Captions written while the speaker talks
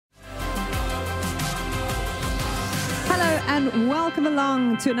everyone. Welcome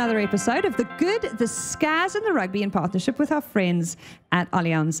along to another episode of The Good, the Scaz and the Rugby in partnership with our friends at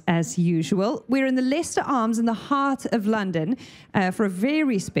Allianz as usual. We're in the Leicester Arms in the heart of London for a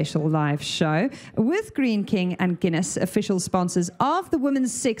very special live show with Green King and Guinness, official sponsors of the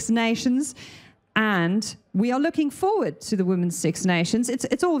Women's Six Nations. And we are looking forward to the Women's Six Nations.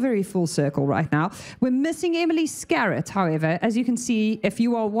 It's all very full circle right now. We're missing Emily Scarrett, however. As you can see, if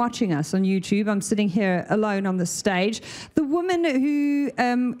you are watching us on YouTube, I'm sitting here alone on the stage. The woman who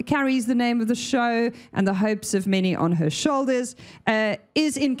carries the name of the show and the hopes of many on her shoulders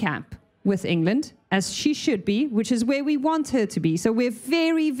is in camp with England, as she should be, which is where we want her to be. So we're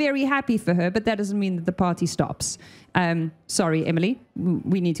very, very happy for her, but that doesn't mean that the party stops. Sorry, Emily,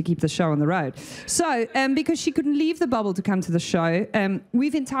 we need to keep the show on the road. So, because she couldn't leave the bubble to come to the show,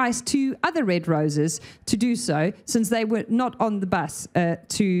 we've enticed two other Red Roses to do so, since they were not on the bus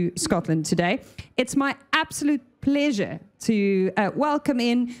to Scotland today. It's my absolute pleasure to welcome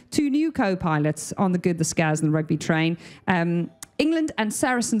in two new co-pilots on the Good, the Scaz and the Rugby train. England and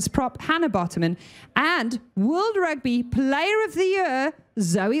Saracens prop Hannah Botterman and World Rugby Player of the Year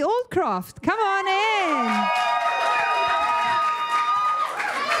Zoe Aldcroft. Come on in.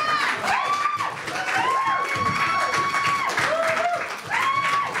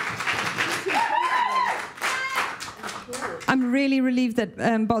 I'm really relieved that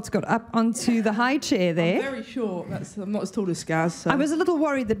Bot's got up onto the high chair there. I'm very short. I'm not as tall as Scaz. So. I was a little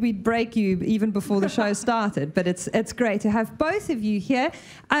worried that we'd break you even before the show started, but it's great to have both of you here.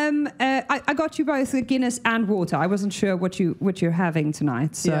 I got you both a Guinness and water. I wasn't sure what you're having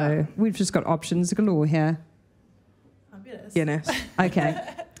tonight, so we've just got options galore here. Guinness. Okay.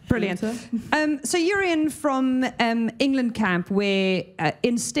 Brilliant. So you're in from England camp, where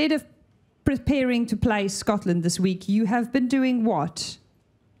instead of preparing to play Scotland this week, you have been doing what?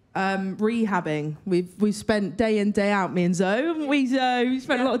 Rehabbing. We've spent day in, day out, me and Zoe, haven't we, Zoe? We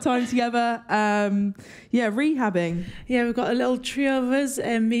spent a lot of time together. Rehabbing. Yeah, we've got a little trio of us,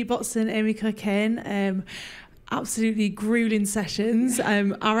 me, Bots and Amy Cockayne. Absolutely grueling sessions.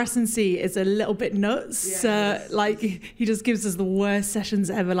 Our S&C is a little bit nuts. Like, he just gives us the worst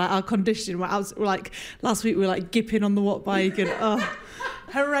sessions ever. Like, our conditioning, we're like, last week we were like gipping on the watt bike and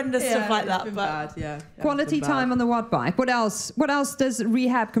horrendous stuff like that. But bad, quality time on the watt bike. What else does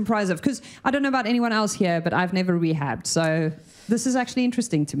rehab comprise of? Because I don't know about anyone else here, but I've never rehabbed. So this is actually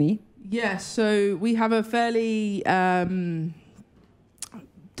interesting to me. Yeah, so we have a fairly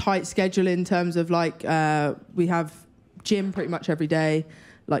tight schedule in terms of like we have gym pretty much every day,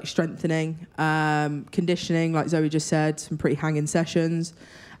 like strengthening, conditioning, like Zoe just said, some pretty hanging sessions.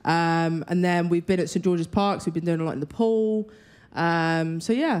 And then we've been at St George's Park, so we've been doing a lot in the pool. Lots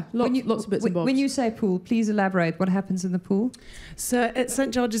of bits and bobs. When you say pool, please elaborate. What happens in the pool? So at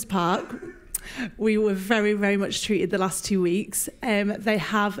St George's Park, we were very, very much treated the last 2 weeks. They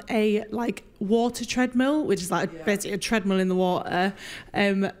have a water treadmill, which is basically a treadmill in the water,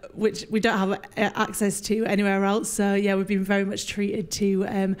 which we don't have access to anywhere else. So yeah, we've been very much treated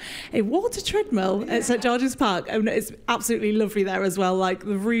to a water treadmill at St George's Park, and it's absolutely lovely there as well. Like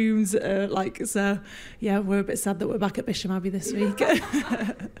the rooms, so yeah, we're a bit sad that we're back at Bisham Abbey this week.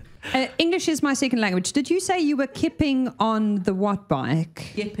 English is my second language. Did you say you were kipping on the watt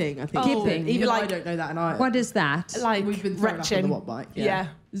bike? Gipping, I think. Gipping. Even I don't know that, and I. What is that? Like we've been thrown up on the watt bike. Yeah.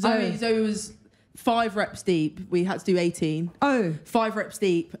 Zoe was 5 reps deep. We had to do 18. 5 reps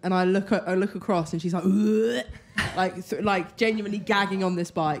deep, and I look across, and she's like genuinely gagging on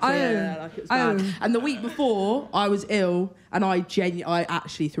this bike. So it was bad. And the week before, I was ill, and I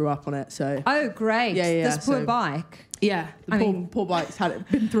actually threw up on it. So. Oh, great! Yeah. This poor bike. Yeah, poor bike's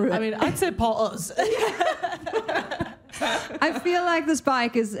been through it. I mean, I'd say pot us. I feel like this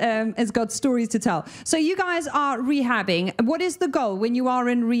bike has got stories to tell. So you guys are rehabbing. What is the goal when you are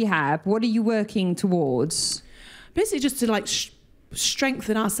in rehab? What are you working towards? Basically just to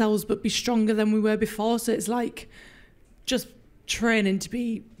strengthen ourselves but be stronger than we were before. So it's just training to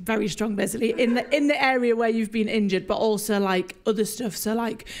be very strong, basically in the area where you've been injured, but also other stuff.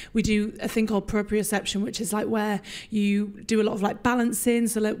 So we do a thing called proprioception, which is where you do a lot of balancing.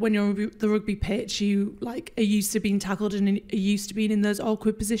 So when you're on the rugby pitch, you are used to being tackled and are used to being in those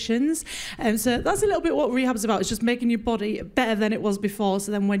awkward positions. And so that's a little bit what rehab's about. It's just making your body better than it was before.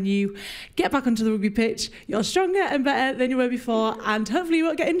 So then when you get back onto the rugby pitch, you're stronger and better than you were before, and hopefully you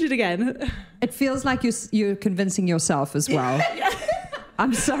won't get injured again. It feels like you're convincing yourself as well.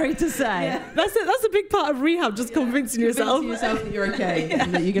 I'm sorry to say. Yeah. That's a big part of rehab, just convincing yourself. Convincing yourself that you're okay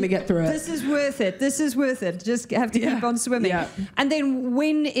and that you're going to get through it. This is worth it. This is worth it. Just have to keep on swimming. Yeah. And then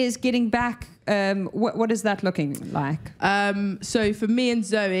when is getting back, what is that looking like? So for me and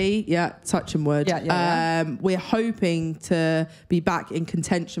Zoe, touch and wood. We're hoping to be back in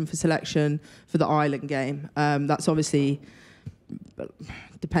contention for selection for the Ireland game. That's obviously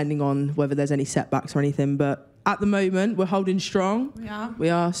depending on whether there's any setbacks or anything, but at the moment we're holding strong. We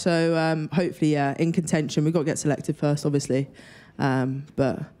are. So hopefully, in contention. We've got to get selected first, obviously.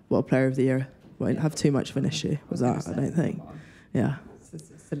 But World Player of the Year won't have too much of an issue with that, I don't think. Yeah.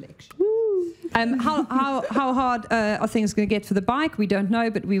 Selection. How hard are things going to get for the bike? We don't know,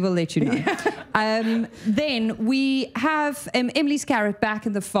 but we will let you know. Then we have Emily Scarrett back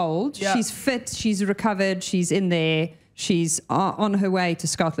in the fold. Yeah. She's fit. She's recovered. She's in there. She's on her way to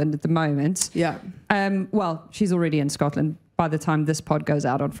Scotland at the moment. Yeah. Well, she's already in Scotland by the time this pod goes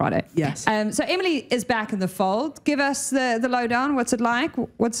out on Friday. Yes. So Emily is back in the fold. Give us the lowdown. What's it like?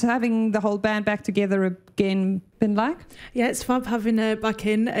 What's having the whole band back together again been like? Yeah, it's fab having her back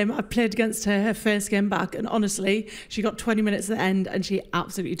in. I played against her first game back, and honestly, she got 20 minutes at the end and she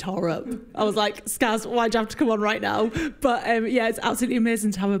absolutely tore up. I was like, Scaz, why'd you have to come on right now? But it's absolutely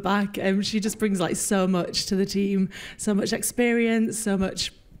amazing to have her back. She just brings like so much to the team, so much experience, so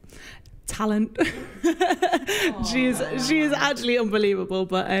much talent. She is actually unbelievable,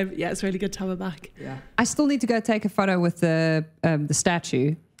 but it's really good to have her back. Yeah. I still need to go take a photo with the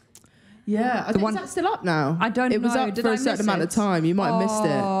statue. Yeah, I think that's still up now. I don't know. It was up for a certain amount of time. You might have missed it.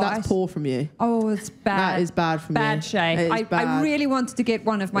 That's poor from you. Oh, it's bad. That is bad from you. Bad shape. I really wanted to get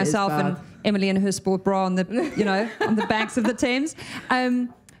one of myself and Emily in her sport bra on the on the banks of the Thames.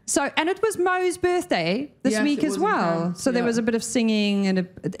 So, and it was Mo's birthday this week as well. So there was a bit of singing and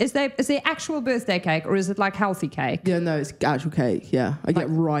is there actual birthday cake or is it like healthy cake? Yeah, no, it's actual cake. Yeah, I get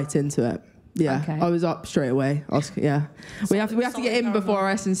right into it. Yeah, okay. I was up straight away. We have to get in before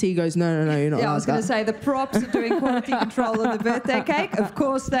our S&C goes. No, you're not. Yeah, I was going to say the props are doing quality control on the birthday cake. Of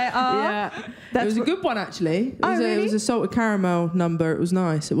course they are. Yeah, it was a good one actually. It was a salted caramel number. It was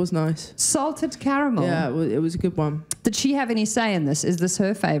nice. It was nice. Salted caramel. Yeah, it was a good one. Did she have any say in this? Is this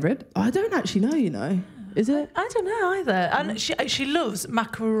her favourite? I don't actually know. You know. Is it? I don't know either. And she loves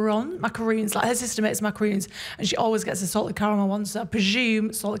macaroons. Like her sister makes macaroons, and she always gets a salted caramel one. So I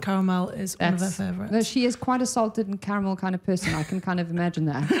presume salted caramel is one of her favourites. No, she is quite a salted and caramel kind of person. I can kind of imagine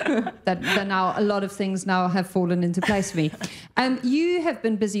that. that now a lot of things now have fallen into place for me. You have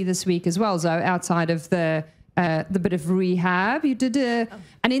been busy this week as well, Zoe. Outside of the bit of rehab, you did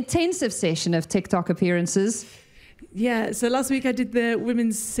an intensive session of TikTok appearances. Yeah, so last week I did the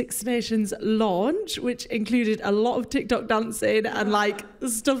Women's Six Nations launch, which included a lot of TikTok dancing and like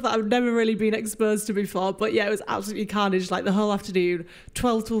stuff that I've never really been exposed to before. But yeah, it was absolutely carnage, like the whole afternoon,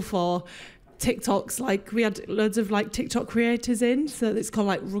 12 till 4. TikToks, like we had loads of like TikTok creators in, so it's called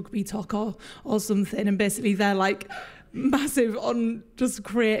like Rugby Talk or something, and basically they're like massive on just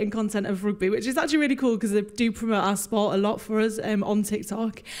creating content of rugby, which is actually really cool because they do promote our sport a lot for us on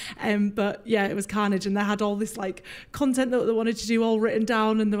TikTok. But yeah, it was carnage, and they had all this like content that they wanted to do all written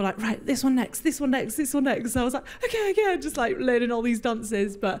down, and they were like, right, this one next, this one next, this one next. So I was like, okay, just like learning all these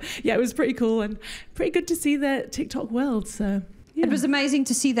dances. But yeah, it was pretty cool and pretty good to see the TikTok world. So yeah. It was amazing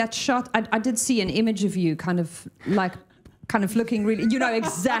to see that shot. I did see an image of you kind of looking really, you know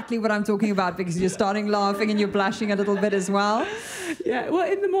exactly what I'm talking about because you're starting laughing and you're blushing a little bit as well. Yeah, well,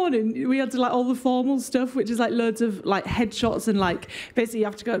 in the morning we had to like all the formal stuff, which is like loads of like headshots and like basically you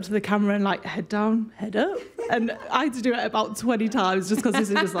have to go up to the camera and like head down, head up, and I had to do it about 20 times just because this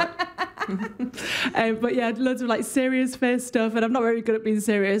is just like. But yeah, loads of like serious face stuff, and I'm not very good at being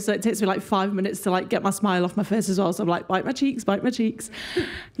serious, so it takes me like 5 minutes to like get my smile off my face as well. So I'm like, bite my cheeks.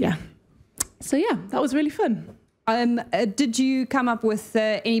 Yeah. So yeah, that was really fun. Did you come up with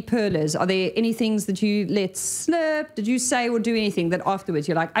any pearlers? Are there any things that you let slip? Did you say or do anything that afterwards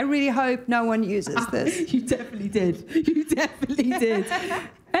you're like, I really hope no one uses this? You definitely did.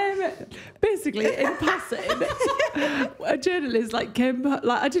 Basically, in passing, a journalist like came, like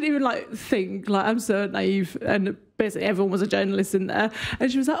I didn't even like think, like I'm so naive, and basically everyone was a journalist in there, and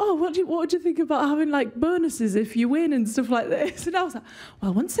she was like, oh, what would you think about having like bonuses if you win and stuff like this? And I was like,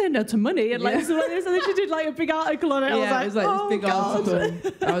 well, I wouldn't say no to money and like stuff like this. And then she did like a big article on it. Yeah, I was like, this big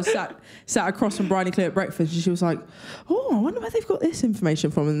article. I was sat across from Bryony Clear at breakfast, and she was like, oh, I wonder where they've got this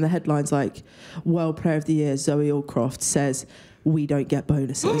information from. And the headline's like, World Player of the Year Zoe Aldcroft says we don't get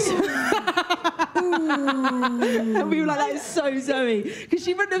bonuses. And we were like, that is so Zoe, because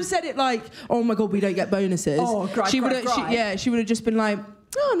she wouldn't have said it like, oh my god, we don't get bonuses. Oh, cry, she would have just been like,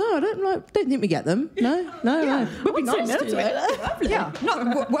 Oh no, don't think we get them. No. Would be nice to. Yeah,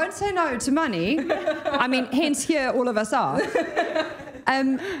 won't say no to money. I mean, hence here all of us are.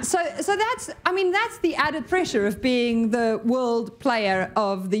 So that's the added pressure of being the World Player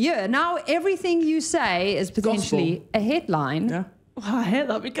of the Year. Now everything you say is potentially a headline. Yeah. Well, I hate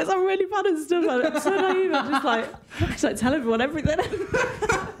that because I'm really bad at stuff. I'm so naive. I just like tell everyone everything.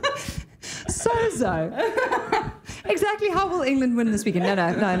 So. Exactly how will England win this weekend?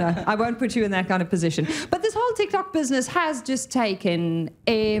 No. I won't put you in that kind of position. But this whole TikTok business has just taken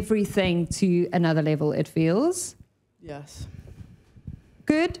everything to another level, it feels. Yes.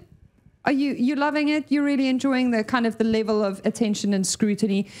 Good? Are you loving it? You're really enjoying the kind of the level of attention and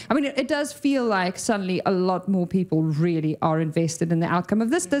scrutiny? I mean, it does feel like suddenly a lot more people really are invested in the outcome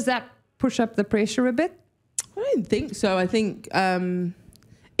of this. Does that push up the pressure a bit? I don't think so. I think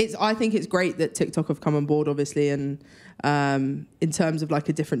it's great that TikTok have come on board, obviously, and in terms of like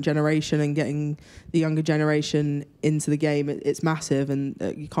a different generation and getting the younger generation into the game, it's massive, and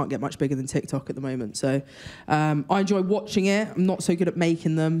you can't get much bigger than TikTok at the moment. So I enjoy watching it. I'm not so good at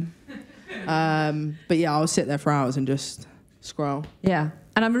making them, but yeah, I'll sit there for hours and just scroll. Yeah.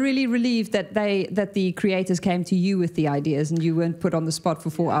 And I'm really relieved that the creators came to you with the ideas and you weren't put on the spot for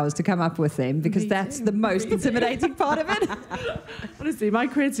 4 hours to come up with them, because that's the most intimidating part of it. Honestly, my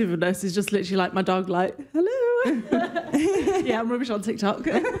creativeness is just literally like my dog, like, hello. Yeah, I'm rubbish on TikTok.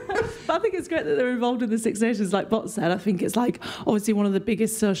 But I think it's great that they're involved in the Six Nations, like Bot said. I think it's like obviously one of the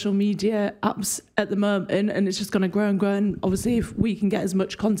biggest social media apps at the moment, and it's just going to grow and grow. And obviously, if we can get as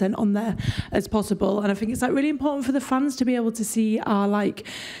much content on there as possible, and I think it's like really important for the fans to be able to see our like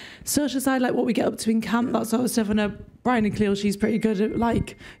social side, like what we get up to in camp, that sort of stuff. I know Brian and Cleo, she's pretty good at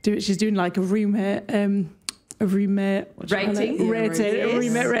like she's doing like a roommate rating,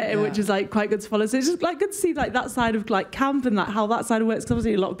 which is like quite good to follow. So it's just like good to see like that side of like camp and like how that side works. Because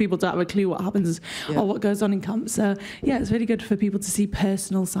obviously a lot of people don't have a clue what happens or what goes on in camp. So yeah, it's really good for people to see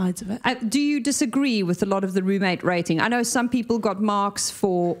personal sides of it. Do you disagree with a lot of the roommate rating? I know some people got marks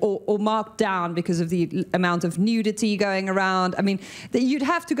for or marked down because of the amount of nudity going around. I mean, you'd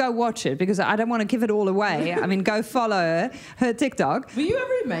have to go watch it because I don't want to give it all away. I mean, go follow her TikTok. Were you a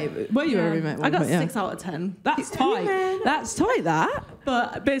roommate? Were you a roommate? I got 6 out of 10. That's tight. That's tight, that.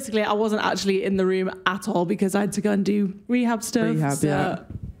 But basically, I wasn't actually in the room at all because I had to go and do rehab stuff. So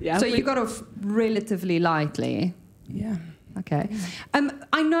you got off relatively lightly. Yeah. Okay.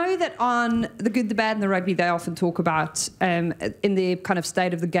 I know that on The Good, the Bad and the Rugby, they often talk about, in the kind of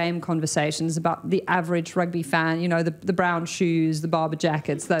state of the game conversations, about the average rugby fan, you know, the brown shoes, the barber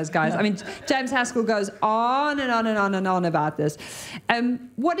jackets, those guys. I mean, James Haskell goes on and on and on and on about this.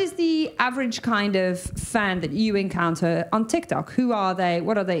 What is the average kind of fan that you encounter on TikTok? Who are they?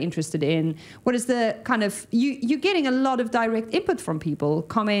 What are they interested in? What is the kind of... You're getting a lot of direct input from people,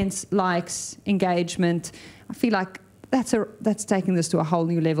 comments, likes, engagement. I feel like that's taking this to a whole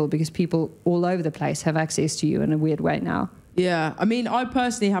new level because people all over the place have access to you in a weird way now. Yeah, I mean, I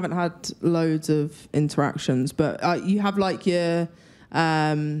personally haven't had loads of interactions, but you have like you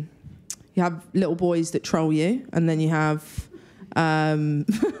have little boys that troll you, and then you have and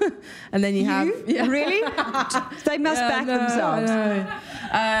then you have really they must back themselves.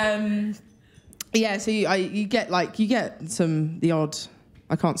 Yeah, so you get the odd.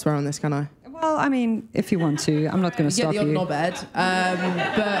 I can't swear on this, can I? Well, I mean, if you want to, I'm not going to stop you. Get the odd knobhead.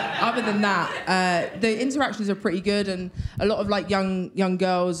 But other than that, the interactions are pretty good, and a lot of like young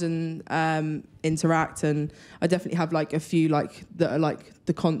girls and interact. And I definitely have like a few like that are like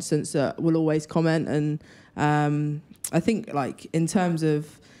the constants that will always comment. And I think like in terms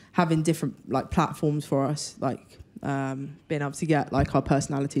of having different like platforms for us, like being able to get like our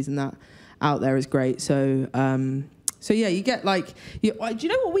personalities and that out there is great. So yeah, you get like, do you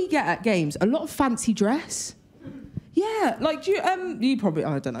know what we get at games? A lot of fancy dress. Yeah, like you probably,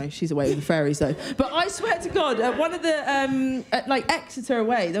 I don't know, she's away with the fairies though. But I swear to God, at one of the, at like Exeter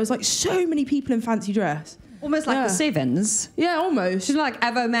away, there was like so many people in fancy dress. Almost like the Sevens. Yeah, almost. She's like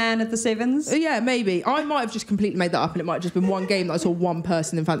Avo Man at the Sevens. Yeah, maybe. I might have just completely made that up, and it might have just been one game that I saw one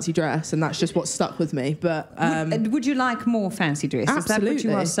person in fancy dress, and that's just what stuck with me. But would you like more fancy dress? Absolutely. Is that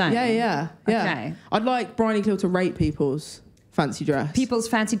what you are saying? Yeah. Okay. I'd like Brian and Cleo to rate people's fancy dress. People's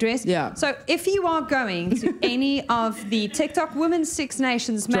fancy dress? Yeah. So if you are going to any of the TikTok Women's Six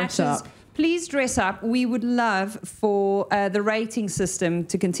Nations matches, please dress up. We would love for the rating system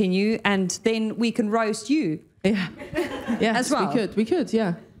to continue, and then we can roast you. Yeah. As well. We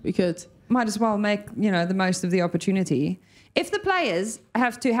could. Might as well make, the most of the opportunity. If the players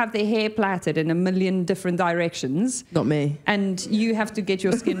have to have their hair plaited in a million different directions... Not me. And you have to get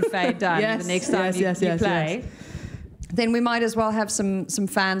your skin fade done the next time you play... then we might as well have some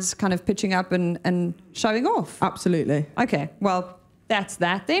fans kind of pitching up and showing off. Absolutely. Okay, well, that's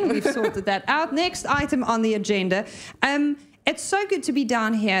that then. We've sorted that out. Next item on the agenda. It's so good to be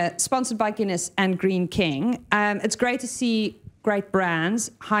down here, sponsored by Guinness and Green King. It's great to see great brands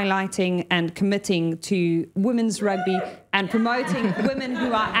highlighting and committing to women's rugby and promoting women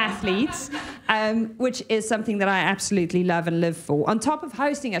who are athletes, which is something that I absolutely love and live for. On top of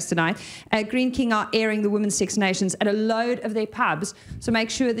hosting us tonight, Green King are airing the Women's Six Nations at a load of their pubs, so make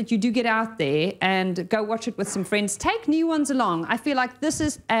sure that you do get out there and go watch it with some friends. Take new ones along. I feel like this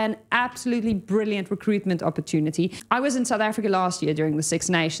is an absolutely brilliant recruitment opportunity. I was in South Africa last year during the Six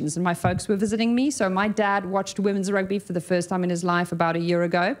Nations, and my folks were visiting me, so my dad watched women's rugby for the first time in his life about a year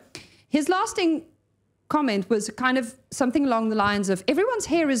ago. His lasting comment was kind of something along the lines of, everyone's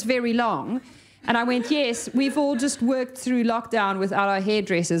hair is very long. And I went, yes, we've all just worked through lockdown without our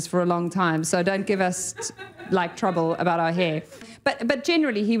hairdressers for a long time, so don't give us like trouble about our hair. But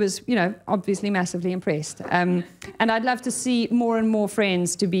generally he was, you know, obviously massively impressed. And I'd love to see more and more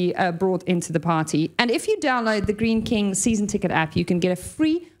friends to be brought into the party. And if you download the Green King season ticket app, you can get a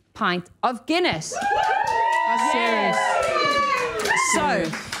free pint of Guinness. That's serious. So,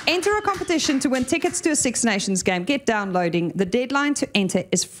 enter a competition to win tickets to a Six Nations game. Get downloading. The deadline to enter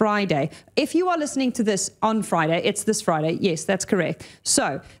is Friday. If you are listening to this on Friday, it's this Friday. Yes, that's correct.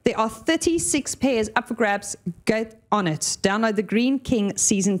 So, there are 36 pairs up for grabs. Get on it. Download the Green King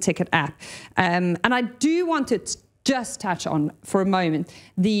season ticket app. And I do want to just touch on, for a moment,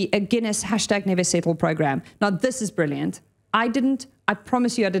 the Guinness #NeverSettle program. Now, this is brilliant. I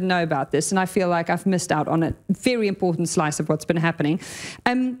promise you I didn't know about this, and I feel like I've missed out on a very important slice of what's been happening.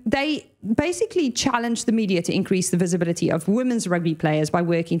 They basically challenge the media to increase the visibility of women's rugby players by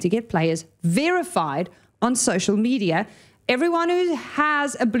working to get players verified on social media. Everyone who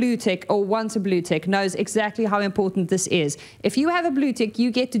has a blue tick or wants a blue tick knows exactly how important this is. If you have a blue tick,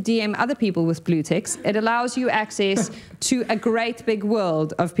 you get to DM other people with blue ticks. It allows you access to a great big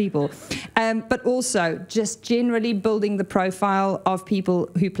world of people. But also just generally building the profile of people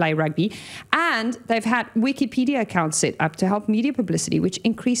who play rugby. And they've had Wikipedia accounts set up to help media publicity, which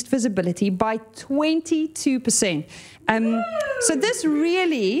increased visibility by 22%. So this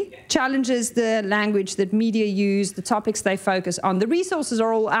really challenges the language that media use, the topics they focus on. The resources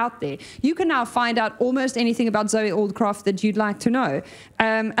are all out there. You can now find out almost anything about Zoe Aldcroft that you'd like to know.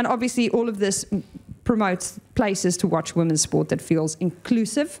 And obviously all of this promotes places to watch women's sport that feels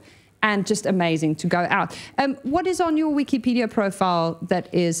inclusive and just amazing to go out. What is on your Wikipedia profile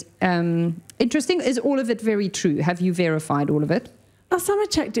that is interesting? Is all of it very true? Have you verified all of it? Last time I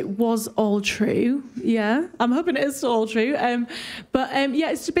checked, it was all true. Yeah, I'm hoping it is still all true. Yeah,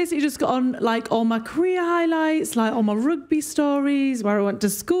 it's basically just got on like all my career highlights, like all my rugby stories, where I went to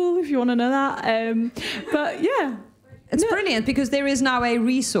school, if you want to know that. But yeah. It's brilliant because there is now a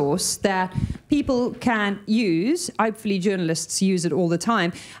resource that people can use. Hopefully journalists use it all the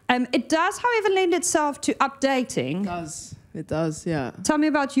time. It does, however, lend itself to updating. It does, yeah. Tell me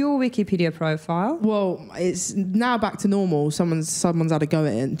about your Wikipedia profile. Well, it's now back to normal. Someone's had a go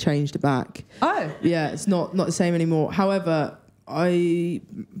at it and changed it back. Oh. Yeah, it's not the same anymore. However, probably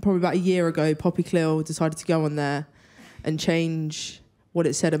about a year ago, Poppy Cleal decided to go on there and change what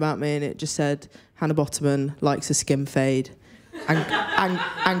it said about me, and it just said Hannah Botterman likes a skim fade and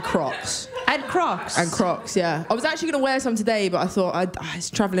Crocs. And Crocs. And Crocs, yeah. I was actually going to wear some today, but I thought I was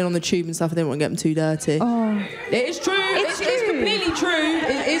travelling on the tube and stuff. I didn't want to get them too dirty. Oh. It is true. It's completely true.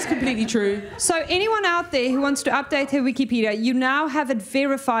 It is completely true. So anyone out there who wants to update her Wikipedia, you now have it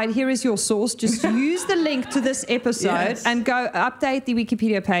verified. Here is your source. Just use the link to this episode and go update the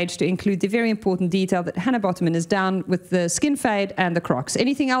Wikipedia page to include the very important detail that Hannah Botterman is down with the skin fade and the Crocs.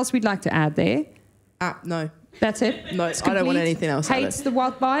 Anything else we'd like to add there? No. That's it? No, I don't want anything else. Hates the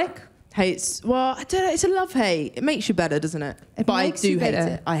wild bike? Hates, well, I don't know, it's a love-hate. It makes you better, doesn't it? But I do hate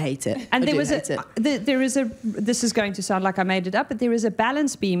it. I hate it. And there is this is going to sound like I made it up, but there is a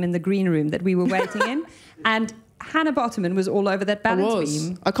balance beam in the green room that we were waiting in, and Hannah Botterman was all over that balance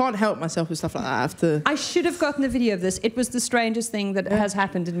beam. I can't help myself with stuff like that. I should have gotten a video of this. It was the strangest thing that has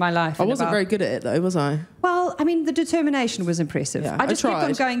happened in my life. I wasn't very good at it, though, was I? Well, I mean, the determination was impressive. Yeah, I just kept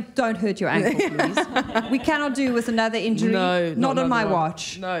on going, don't hurt your ankle, please. We cannot do with another injury. No, not on my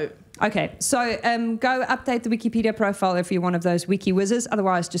watch. No. Okay, so go update the Wikipedia profile if you're one of those wiki whizzes.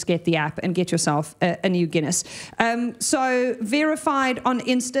 Otherwise, just get the app and get yourself a new Guinness. So verified on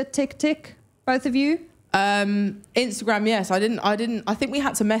Insta, tick, both of you? Instagram, yes. I think we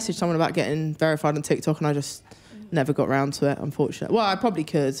had to message someone about getting verified on TikTok, and I just Never got round to it, unfortunately. Well, I probably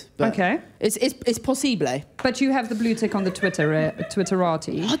could, but it's possible. But you have the blue tick on the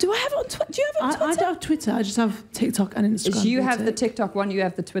Twitterati. Oh, do I have it on Twitter? Do you have it on Twitter? I don't have Twitter. I just have TikTok and Instagram. You have the TikTok one. You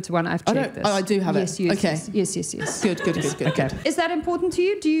have the Twitter one. I've checked this. Oh, I do have it. Yes. Good. Okay. Is that important to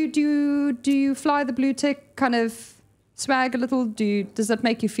you? Do you fly the blue tick kind of swag a little? Does that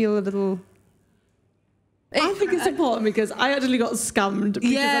make you feel a little? I think it's important because I actually got scammed.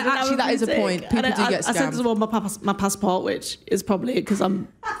 Yeah, actually, that is a point. People do get scammed. I sent someone my passport, which is probably because I'm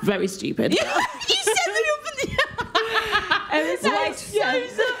very stupid. You sent them your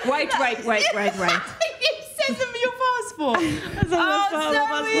Wait. You sent them your passport.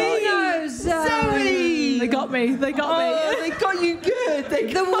 Zoe. They got me. They got you good.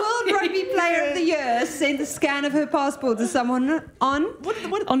 The World Rugby Player of the Year sent a scan of her passport to someone on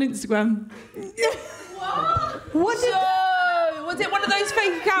on Instagram. Was it one of those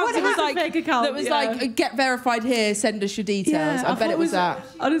fake accounts? It was like fake account, that was like get verified here, send us your details. Yeah, I bet it was that.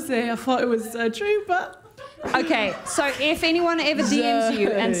 Honestly, I thought it was true, but okay. So if anyone ever DMs you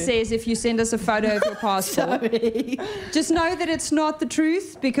and says if you send us a photo of your passport, just know that it's not the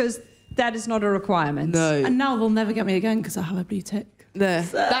truth because that is not a requirement. No. And now they'll never get me again because I have a blue tick. There.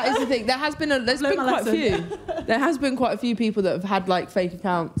 That is the thing. There's been quite a few. There has been quite a few people that have had like fake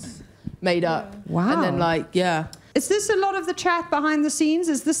accounts made up. Wow. And then Is this a lot of the chat behind the scenes?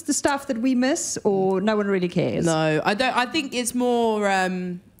 Is this the stuff that we miss or no one really cares? No, I don't. I think it's more, I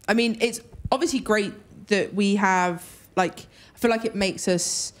mean, it's obviously great that we have, I feel like it makes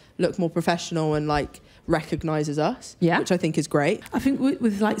us look more professional and recognises us, which I think is great. I think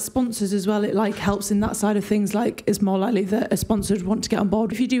with sponsors as well, it helps in that side of things. It's more likely that a sponsor would want to get on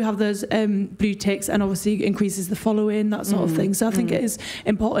board if you do have those blue ticks, and obviously increases the following, that sort of thing. So I think it is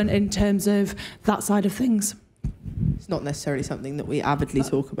important in terms of that side of things. It's not necessarily something that we avidly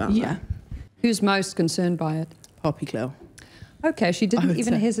talk about. Yeah. Who's most concerned by it? Poppy Clell. Okay, she didn't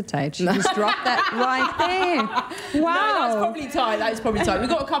even hesitate. She just dropped that right there. Wow, no, that's probably tight. That is probably tight. We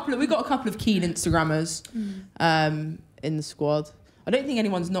got a couple of keen Instagrammers in the squad. I don't think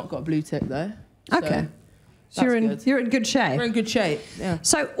anyone's not got a blue tick though. Okay, so you're in good shape. We're in good shape. Yeah.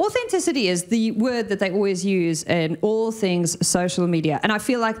 So authenticity is the word that they always use in all things social media, and I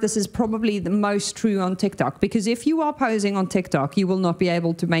feel like this is probably the most true on TikTok, because if you are posing on TikTok, you will not be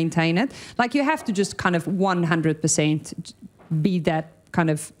able to maintain it. You have to just kind of 100% be that kind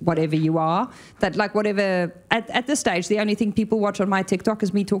of whatever you are, that whatever at this stage the only thing people watch on my TikTok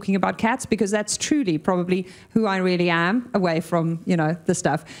is me talking about cats, because that's truly probably who I really am, away from the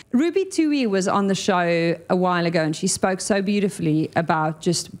stuff. Ruby Tui was on the show a while ago and she spoke so beautifully about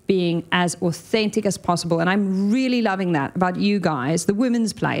just being as authentic as possible, and I'm really loving that about you guys, the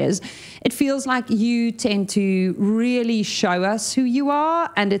women's players. It feels like you tend to really show us who you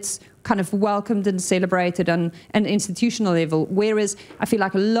are, and it's kind of welcomed and celebrated on an institutional level, whereas I feel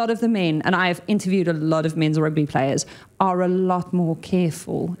like a lot of the men, and I've interviewed a lot of men's rugby players, are a lot more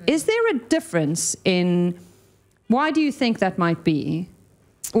careful. Is there a difference in, why do you think that might be?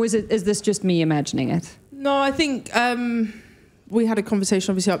 Or is this just me imagining it? No, I think we had a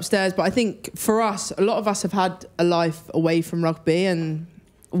conversation obviously upstairs, but I think for us, a lot of us have had a life away from rugby, and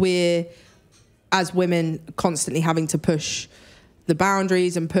we're, as women, constantly having to push the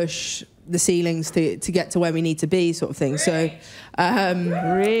boundaries and push the ceilings to get to where we need to be, sort of thing. So,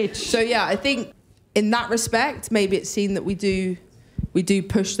 so yeah, I think in that respect, maybe it's seen that we do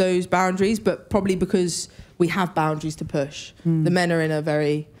push those boundaries, but probably because we have boundaries to push. The men are in a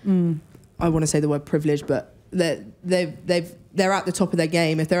very, I want to say the word privileged, but they're at the top of their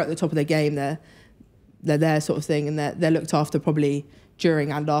game. If they're at the top of their game, they're there, sort of thing, and they're looked after probably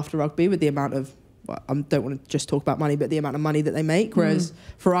during and after rugby with the amount of, I don't want to just talk about money, but the amount of money that they make. Whereas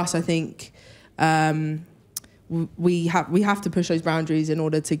for us, I think we have to push those boundaries in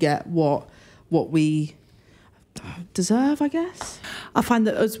order to get what we deserve, I guess. I find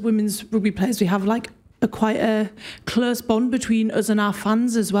that as women's rugby players, we have quite a close bond between us and our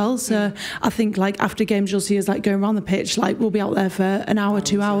fans as well. So I think after games you'll see us going around the pitch, we'll be out there for an hour,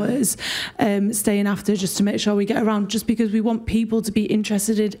 2 hours, staying after just to make sure we get around, just because we want people to be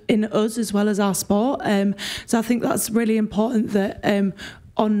interested in us as well as our sport. So I think that's really important that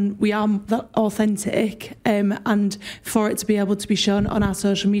we are that authentic, and for it to be able to be shown on our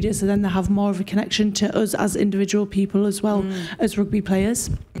social media, so then they have more of a connection to us as individual people as well as rugby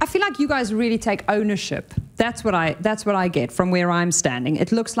players. I feel like you guys really take ownership. That's what I get from where I'm standing.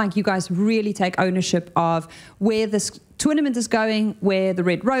 It looks like you guys really take ownership of where this tournament is going, where the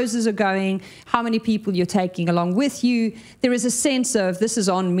Red Roses are going, how many people you're taking along with you. There is a sense of, this is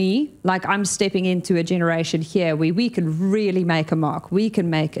on me, I'm stepping into a generation here where we can really make a mark, we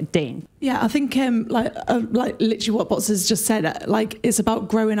can make a dent. Yeah, I think like literally what Bots has just said, like it's about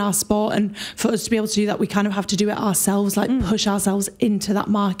growing our sport, and for us to be able to do that, we kind of have to do it ourselves, like push ourselves into that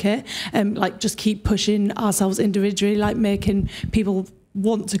market, and like just keep pushing ourselves individually, like making people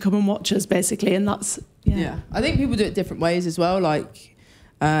want to come and watch us basically, and that's I think people do it different ways as well. Like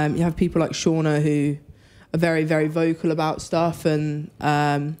you have people like Shauna who are very, very vocal about stuff, and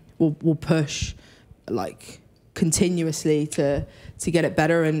will push like continuously to get it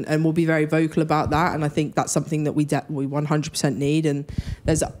better, and we'll be very vocal about that. And I think that's something that we 100% need. And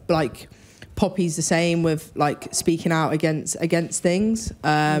there's like Poppy's the same with like speaking out against things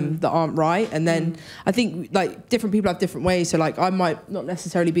that aren't right. And then I think like different people have different ways. So like I might not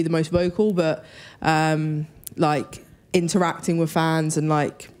necessarily be the most vocal, but like interacting with fans and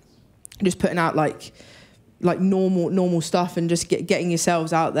like just putting out like normal stuff, and just getting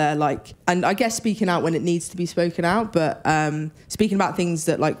yourselves out there, like, and I guess speaking out when it needs to be spoken out, but speaking about things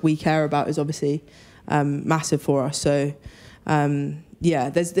that like we care about is obviously massive for us. So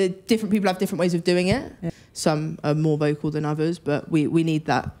there's the different people have different ways of doing it. Some are more vocal than others, but we need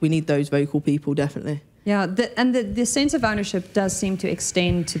that. We need those vocal people, definitely. Yeah, the sense of ownership does seem to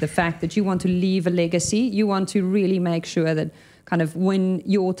extend to the fact that you want to leave a legacy. You want to really make sure that kind of when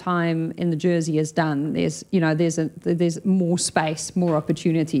your time in the jersey is done, there's more space, more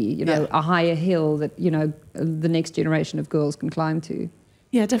opportunity, a higher hill that, the next generation of girls can climb to.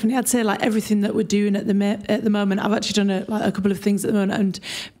 Yeah, definitely. I'd say like everything that we're doing at the moment, I've actually done a couple of things at the moment, and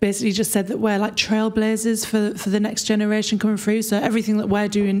basically just said that we're like trailblazers for the next generation coming through. So everything that we're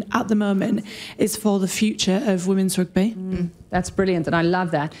doing at the moment is for the future of women's rugby. That's brilliant, and I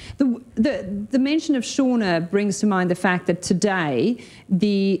love that. The mention of Shauna brings to mind the fact that today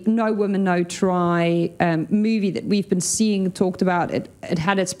the No Woman No Try movie that we've been seeing talked about, it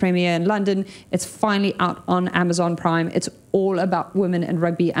had its premiere in London. It's finally out on Amazon Prime. It's all about women and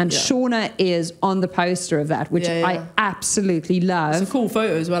rugby, and Shauna is on the poster of that, which I absolutely love. It's a cool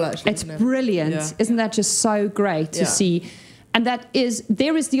photo as well, actually. It's brilliant. Yeah. Isn't that just so great to see? And there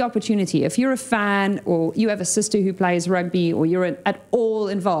is the opportunity. If you're a fan, or you have a sister who plays rugby, or you're at all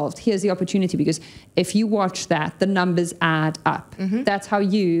involved, here's the opportunity, because if you watch that, the numbers add up. That's how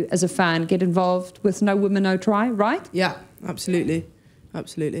you, as a fan, get involved with No Woman No Try, right? Yeah, absolutely.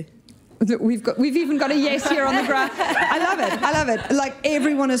 We've even got a yes here on the ground. I love it. Like,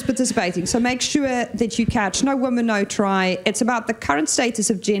 everyone is participating. So make sure that you catch No Woman No Try. It's about the current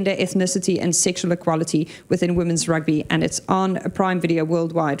status of gender, ethnicity and sexual equality within women's rugby, and it's on a Prime Video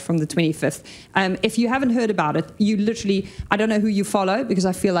worldwide from the 25th. If you haven't heard about it, you literally, I don't know who you follow, because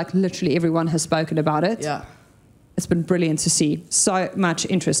I feel like literally everyone has spoken about it. Yeah. It's been brilliant to see. So much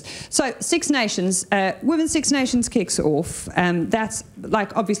interest. So Six Nations, Women's Six Nations kicks off. That's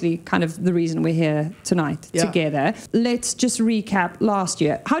like obviously kind of the reason we're here tonight together. Let's just recap last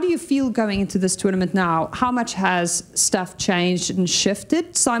year. How do you feel going into this tournament now? How much has stuff changed and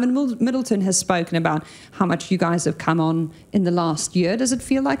shifted? Simon Middleton has spoken about how much you guys have come on in the last year. Does it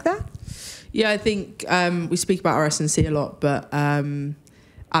feel like that? Yeah, I think we speak about our S&C a lot, but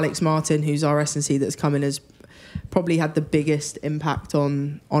Alex Martin, who's our S&C that's come in, has probably had the biggest impact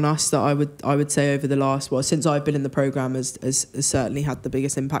on us that I would say over the last, since I've been in the programme, has certainly had the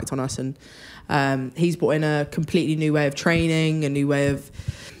biggest impact on us. And he's brought in a completely new way of training, a new way of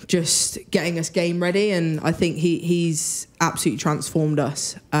just getting us game ready, and I think he's absolutely transformed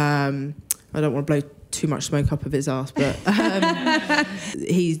us. I don't want to blow too much smoke up of his ass, but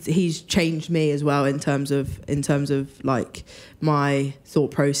he's changed me as well in terms of like my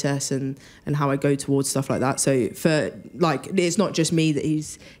thought process and how I go towards stuff like that. So for like, it's not just me that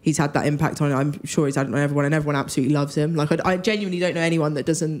he's had that impact on. I'm sure he's had it on everyone, and everyone absolutely loves him. Like I genuinely don't know anyone that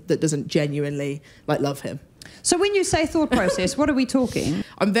doesn't genuinely like love him. So when you say thought process, what are we talking?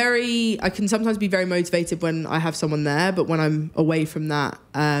 I can sometimes be very motivated when I have someone there, but when I'm away from that,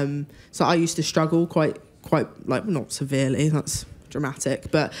 so I used to struggle quite like, not severely, that's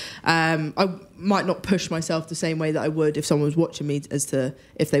dramatic, but I might not push myself the same way that I would if someone was watching me as to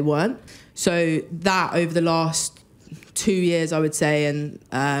if they weren't. So that over the last 2 years, I would say, and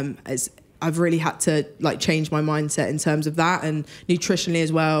I've really had to like change my mindset in terms of that, and nutritionally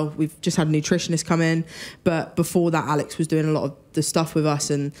as well. We've just had a nutritionist come in, but before that, Alex was doing a lot of the stuff with us,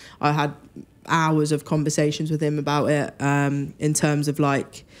 and I had hours of conversations with him about it in terms of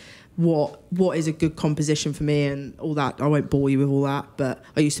like what is a good composition for me and all that. I won't bore you with all that, but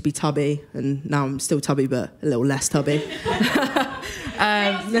I used to be tubby, and now I'm still tubby, but a little less tubby.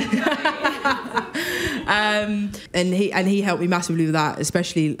 And he helped me massively with that,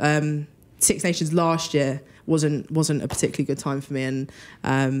 especially. Six Nations last year wasn't a particularly good time for me,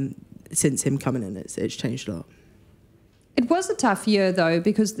 and since him coming in, it's changed a lot. It was a tough year, though,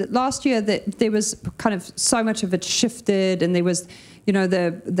 because last year there was kind of so much of it shifted, and there was, you know,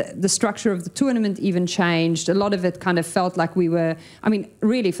 the structure of the tournament even changed. A lot of it kind of felt like we were, I mean,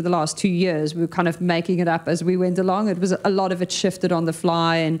 really for the last 2 years, we were kind of making it up as we went along. It was a lot of it shifted on the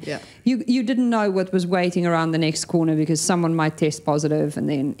fly, and you didn't know what was waiting around the next corner because someone might test positive, and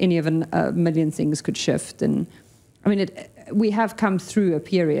then any of a million things could shift. And I mean, we have come through a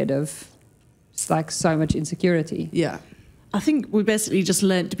period of like so much insecurity. Yeah. I think we basically just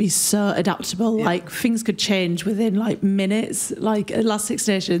learned to be so adaptable. Yeah. Like things could change within like minutes. Like at last Six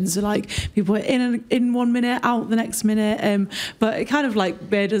Nations, like people were in 1 minute, out the next minute. But it kind of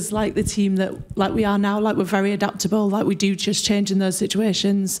like made us like the team that like we are now. Like we're very adaptable. Like we do just change in those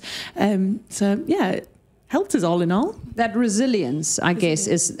situations. So yeah, it helped us all in all. That resilience, I guess,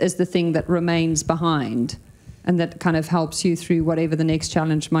 is the thing that remains behind, and that kind of helps you through whatever the next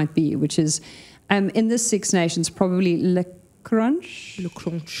challenge might be, which is in this Six Nations probably Le Crunch.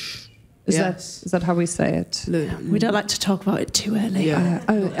 Is that how we say it? We don't like to talk about it too early. Yeah.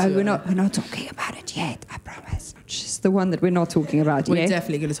 We're not talking about it yet. I promise. It's the one that we're not talking about yet. We're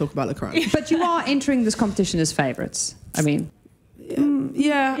definitely going to talk about Le Crunch. But you are entering this competition as favourites. I mean, I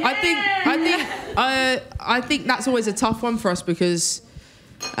think that's always a tough one for us because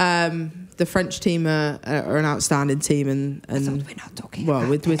the French team are an outstanding team, and I thought we're not talking. Well,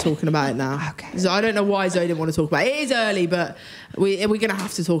 we're talking about it now. Okay. So I don't know why Zoe didn't want to talk about it. It is early, but we're going to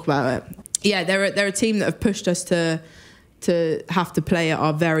have to talk about it. Yeah, they're a team that have pushed us to have to play at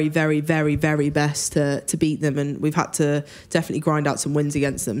our very, very, very, very best to beat them, and we've had to definitely grind out some wins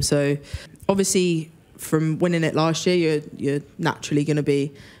against them. So obviously, from winning it last year, you're naturally going to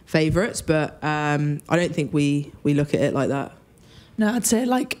be favourites, but I don't think we look at it like that. No, I'd say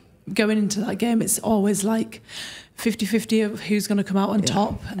like going into that game, it's always like 50-50 of who's going to come out on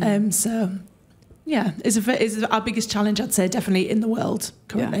top. So yeah, it's our biggest challenge, I'd say, definitely in the world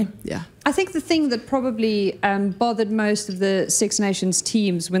currently. Yeah. I think the thing that probably bothered most of the Six Nations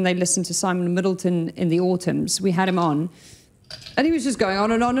teams when they listened to Simon Middleton in the autumns, we had him on, and he was just going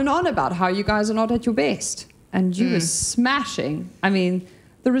on and on and on about how you guys are not at your best, and you were smashing. I mean,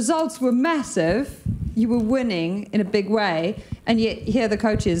 the results were massive. You were winning in a big way, and yet here the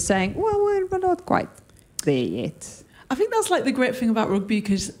coach is saying, well, we're not quite there yet. I think that's like the great thing about rugby,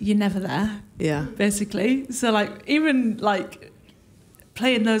 because you're never there. Yeah. Basically. So like even like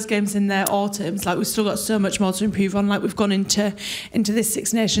playing those games in their autumns, like we've still got so much more to improve on. Like we've gone into this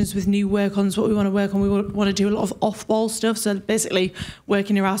Six Nations with new work-ons, what we want to work on. We want to do a lot of off-ball stuff. So basically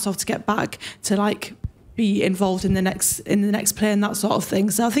working your ass off to get back to like be involved in the next play and that sort of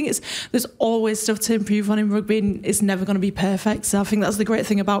thing. So I think there's always stuff to improve on in rugby, and it's never going to be perfect. So I think that's the great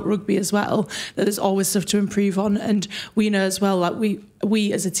thing about rugby as well, that there's always stuff to improve on. And we know as well, like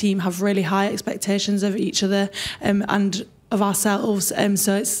we as a team have really high expectations of each other and of ourselves.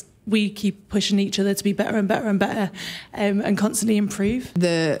 So we keep pushing each other to be better and better and better and constantly improve.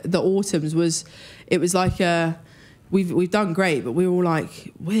 The autumns was like we've done great, but we were all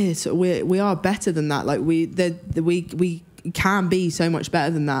like we are better than that. Like we can be so much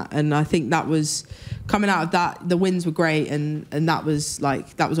better than that, and I think that was coming out of that. The wins were great, and that was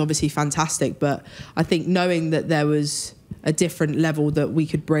obviously fantastic. But I think knowing that there was a different level that we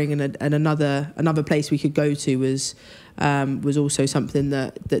could bring and another place we could go to was also something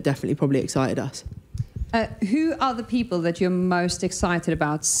that definitely probably excited us. Who are the people that you're most excited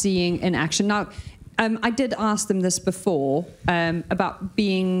about seeing in action now? I did ask them this before about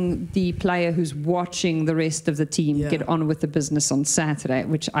being the player who's watching the rest of the team get on with the business on Saturday,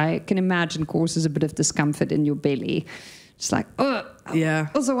 which I can imagine causes a bit of discomfort in your belly. It's like, I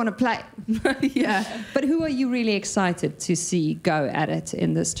also want to play. Yeah. But who are you really excited to see go at it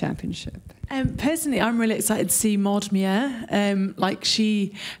in this championship? Personally, I'm really excited to see Maud Muir. Like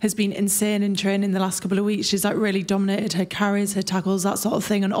she has been insane in training the last couple of weeks. She's like really dominated her carries, her tackles, that sort of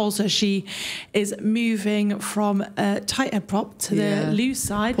thing. And also she is moving from a tight head prop to the loose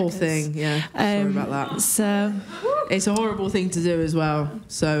side. Poor thing, sorry about that. So it's a horrible thing to do as well.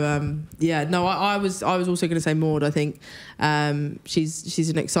 So I was also going to say Maud. I think she's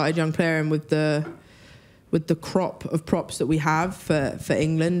an excited young player, and with the crop of props that we have for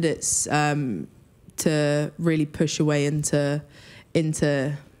England, it's to really push away into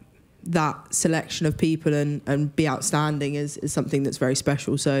that selection of people and be outstanding is something that's very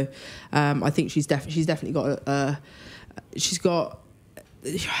special. So I think she's definitely got she's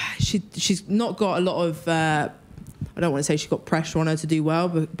not got a lot of I don't want to say she's got pressure on her to do well,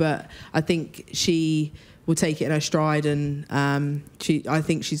 but I think she will take it in her stride, and I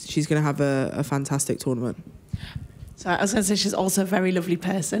think she's going to have a fantastic tournament. So I was going to say she's also a very lovely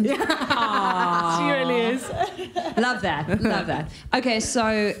person. Yeah. She really is. Love that. Love that. Okay,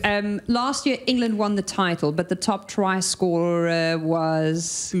 so last year England won the title, but the top try scorer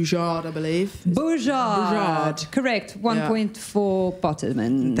was Boujard, I believe. Boujard. Correct. 1 point for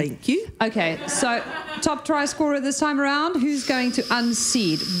Botterman. Thank you. Okay, so top try scorer this time around. Who's going to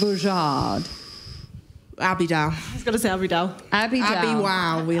unseat Boujard? Abby Dow. I was going to say Abby Dow. Abby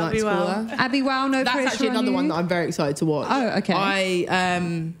Wow, we like to call her. Abby Wow, no That's pressure actually on another you? one that I'm very excited to watch. Oh, okay.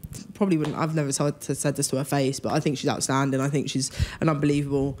 I probably wouldn't. I've never said this to her face, but I think she's outstanding. I think she's an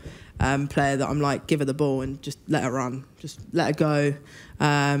unbelievable player. That I'm like, give her the ball and just let her run, just let her go.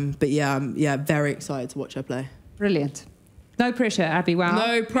 But yeah, very excited to watch her play. Brilliant. No pressure, Abby Wow.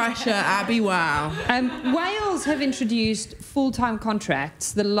 No pressure, Abby Wow. Wales have introduced full-time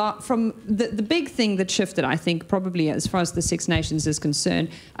contracts. From the big thing that shifted, I think, probably as far as the Six Nations is concerned,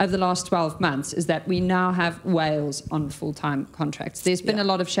 over the last 12 months, is that we now have Wales on full-time contracts. There's been a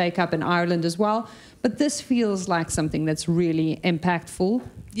lot of shake-up in Ireland as well, but this feels like something that's really impactful.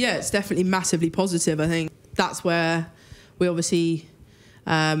 Yeah, it's definitely massively positive. I think that's where we obviously...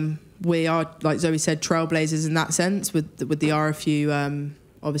 we are, like Zoe said, trailblazers in that sense, with the RFU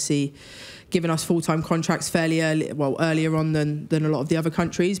obviously giving us full-time contracts fairly early, earlier on than a lot of the other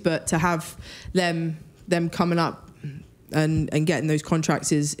countries. But to have them coming up and getting those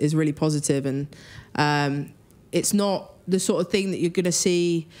contracts is really positive. And it's not the sort of thing that you're going to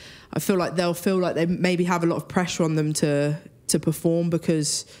see. I feel like they'll feel like they maybe have a lot of pressure on them to perform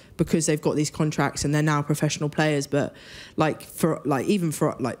because they've got these contracts and they're now professional players. But even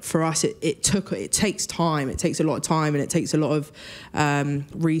for us, it takes time. It takes a lot of time, and it takes a lot of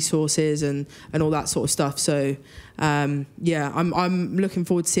resources and all that sort of stuff. So I'm looking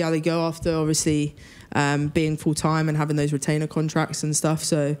forward to see how they go after obviously being full time and having those retainer contracts and stuff.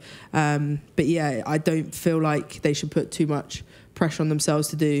 So but yeah, I don't feel like they should put too much pressure on themselves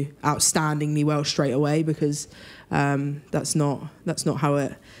to do outstandingly well straight away, because that's not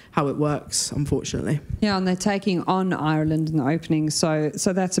how it works, unfortunately. Yeah, and they're taking on Ireland in the opening, so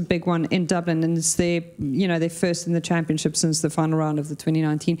that's a big one in Dublin, and it's they're first in the championship since the final round of the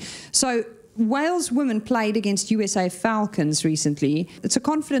 2019. So Wales women played against USA Falcons recently. It's a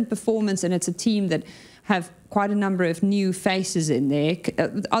confident performance, and it's a team that have quite a number of new faces in there.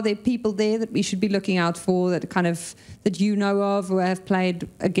 Are there people there that we should be looking out for that you know of or have played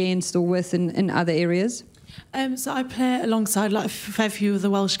against or with in other areas? So I play alongside a fair few of the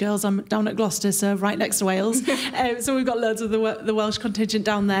Welsh girls. I'm down at Gloucester, so right next to Wales. So we've got loads of the Welsh contingent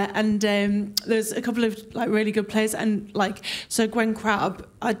down there, and there's a couple of really good players. And so Gwen Crabb,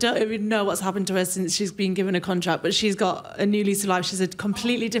 I don't even know what's happened to her since she's been given a contract, but she's got a new lease of life. She's a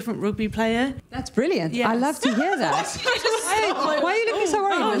completely different rugby player. That's brilliant. Yes. I love to hear that. Why are you looking so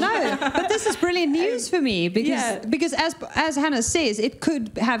worried? No, but this is brilliant news for me because as Hannah says, it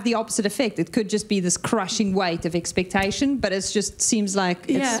could have the opposite effect. It could just be this crushing weight of expectation, but it just seems like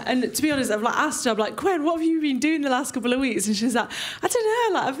and to be honest, I've asked her, I'm like, Gwen, what have you been doing the last couple of weeks? And she's like, I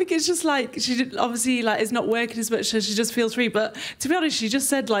don't know, I think it's just she obviously it's not working as much, so she just feels free. But to be honest, she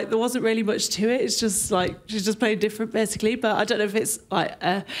just said there wasn't really much to it. It's just she's just playing different basically, but I don't know if it's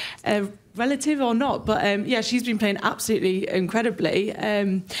a relative or not, but she's been playing absolutely incredibly,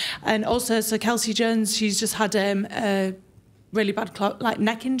 and also so Kelsey Jones, she's just had a really bad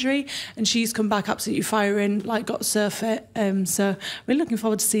neck injury, and she's come back absolutely firing, got surf fit. So we're looking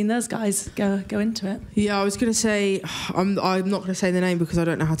forward to seeing those guys go into it. Yeah, I was going to say, I'm not going to say the name because I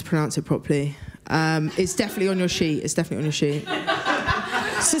don't know how to pronounce it properly. It's definitely on your sheet.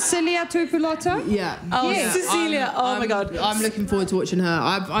 Cecilia Tupulotto? Yeah. Oh, yeah. Cecilia. My God. I'm looking forward to watching her.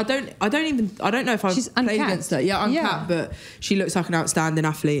 I don't know if I've played against her. Yeah, uncapped, but she looks like an outstanding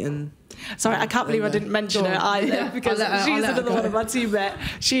athlete. And sorry, I can't believe I didn't mention her either, because she's another one of my teammates.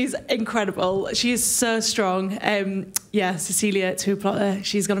 She's incredible. She is so strong. Cecilia Tupulotto,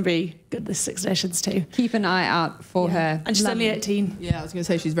 she's going to be good this Six Nations too. Keep an eye out for her. And she's only 18. Yeah, I was going to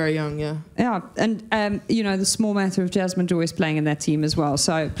say she's very young, yeah. Yeah, and the small matter of Jasmine Joyce playing in that team as well.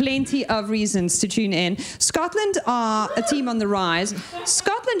 So plenty of reasons to tune in. Scotland are a team on the rise.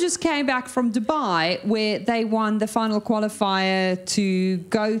 Scotland just came back from Dubai, where they won the final qualifier to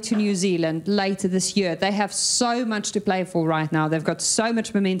go to New Zealand later this year. They have so much to play for right now. They've got so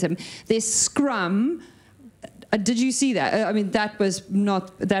much momentum. Their scrum... did you see that? I mean, that was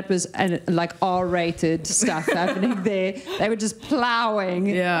R-rated stuff happening there. They were just ploughing.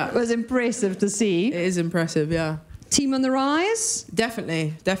 Yeah. It was impressive to see. It is impressive, yeah. Team on the rise?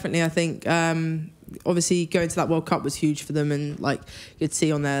 Definitely. I think obviously going to that World Cup was huge for them, and like you could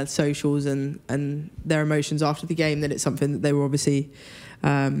see on their socials and their emotions after the game that it's something that they were obviously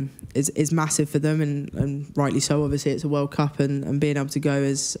is massive for them, and rightly so. Obviously it's a World Cup, and being able to go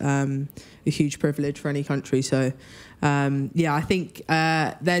is a huge privilege for any country. So I think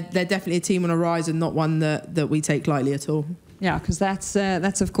they're definitely a team on a rise, and not one that we take lightly at all. Yeah, because that's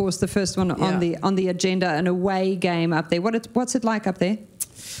of course the first one on the agenda, an away game up there. What's it like up there?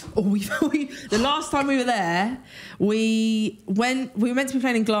 Oh, the last time we were there, we were meant to be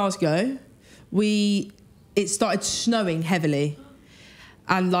playing in Glasgow. It started snowing heavily,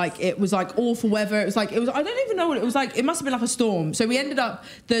 and like it was like awful weather. It was I don't even know what it was like. It must have been like a storm. So we ended up,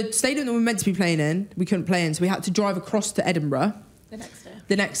 the stadium that we were meant to be playing in, we couldn't play in, so we had to drive across to Edinburgh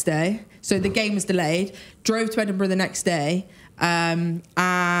the next day. So the game was delayed. Drove to Edinburgh the next day, and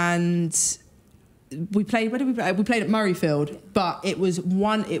we played. Where did we play? We played at Murrayfield, but it was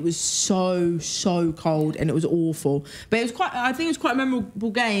so cold, and it was awful. But it was I think it was quite a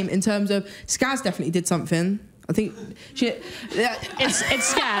memorable game in terms of Scaz definitely did something. I think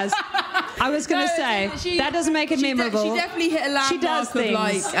it's Scaz. I was going to say that doesn't make it memorable. She definitely hit a landmark of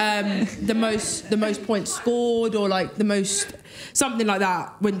like the most points scored, or like the most something like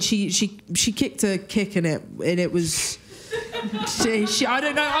that, when she kicked a kick in it, and it was. I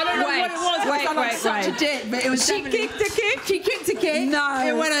don't know what it was. Wait, such a dick, but it was. She kicked a kick. She kicked a kick. No,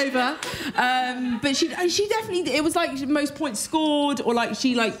 it went over. But she definitely. It was like most points scored, or like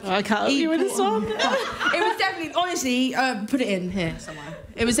she like. I can't help you with this song. It was definitely. Honestly, put it in here somewhere.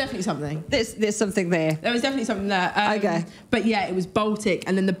 It was definitely something. There's something there. There was definitely something there. Okay. But yeah, it was Baltic,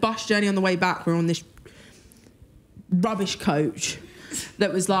 and then the bus journey on the way back, we were on this rubbish coach.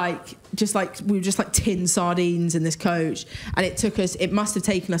 That was we were just like tin sardines in this coach, and it must have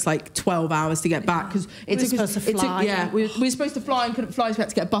taken us like 12 hours to get back, because we were supposed to fly and couldn't fly, so we had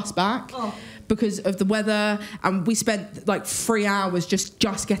to get a bus back because of the weather, and we spent like 3 hours just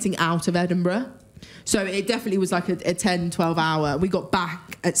getting out of Edinburgh. So it definitely was like a 10-12 hour. We got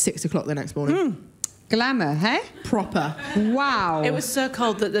back at 6 o'clock the next morning. Glamour, hey? Proper. Wow. It was so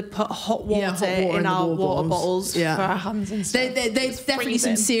cold that they put hot water in our water bottles for our hands and stuff. There's definitely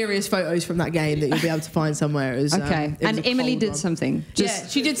some serious photos from that game that you'll be able to find somewhere. It was, okay. And Emily did something.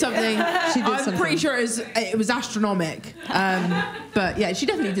 She did something. I'm pretty sure it was astronomical. But yeah, she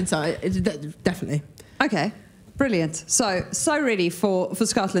definitely did something. Definitely. Okay. Brilliant. So ready for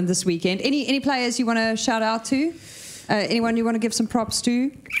Scotland this weekend. Any players you want to shout out to? Anyone you want to give some props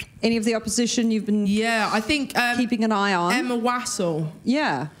to? Any of the opposition you've been I think keeping an eye on? Emma Wassell.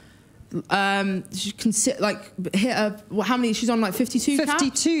 Yeah. She can hit how many? She's on like 52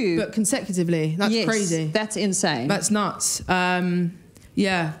 52 but consecutively. That's crazy. That's insane. That's nuts.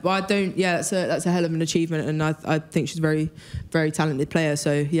 That's a hell of an achievement, and I think she's a very, very talented player.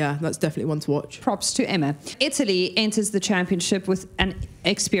 So yeah, that's definitely one to watch. Props to Emma. Italy enters the championship with an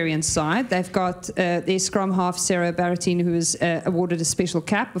experienced side. They've got their scrum half Sarah Baratini, who was awarded a special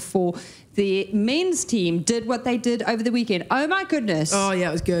cap before the men's team did what they did over the weekend. Oh my goodness. Oh yeah,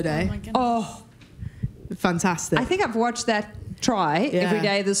 it was good, eh? Oh, fantastic. I think I've watched that try every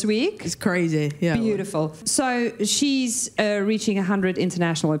day this week. It's crazy. Yeah, beautiful. So she's reaching 100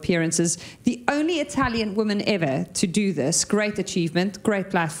 international appearances, the only Italian woman ever to do this. Great achievement, great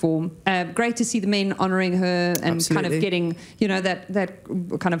platform. Great to see the men honouring her and kind of getting that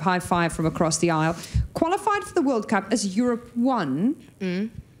kind of high five from across the aisle. Qualified for the World Cup as Europe 1.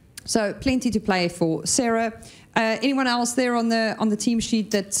 So plenty to play for Sarah. Anyone else there on the team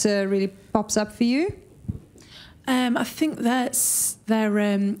sheet that really pops up for you? I think that's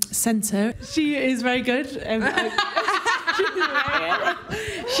their centre. She is very good.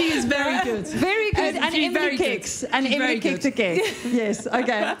 She is very good. Very good. And Emily kicks. And Emily kicked a kick. Yes.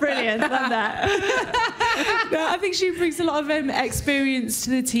 Okay. Brilliant. Love that. No, I think she brings a lot of experience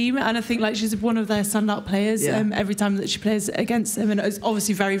to the team, and I think she's one of their standout players every time that she plays against them, and it's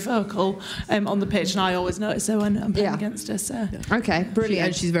obviously very vocal on the pitch, and I always notice her when I'm playing against her. So. Okay. Brilliant.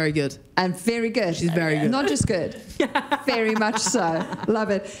 And she's very good. And very good. She's very good. Not just good. Very much so. Love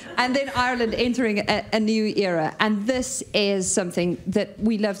it. And then Ireland entering a new era. And this is something that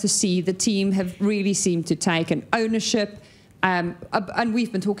we love to see. The team have really seemed to take an ownership. And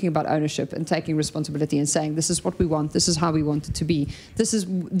we've been talking about ownership and taking responsibility and saying, this is what we want. This is how we want it to be. This is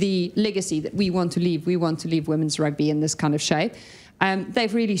the legacy that we want to leave. We want to leave women's rugby in this kind of shape.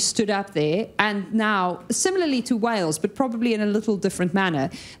 They've really stood up there, and now, similarly to Wales, but probably in a little different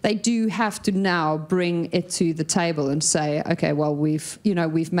manner, they do have to now bring it to the table and say, okay, well, we've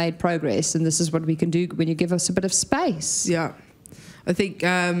made progress, and this is what we can do when you give us a bit of space. Yeah, I think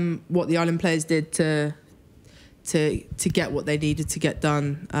what the Ireland players did to to get what they needed to get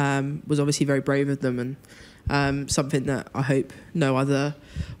done was obviously very brave of them, and something that I hope no other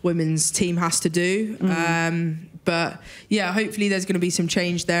women's team has to do. But yeah, hopefully there's going to be some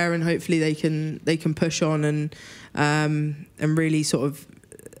change there, and hopefully they can push on and really sort of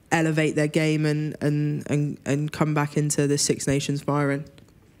elevate their game and come back into the Six Nations firing.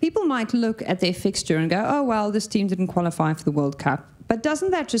 People might look at their fixture and go, oh, well, this team didn't qualify for the World Cup. But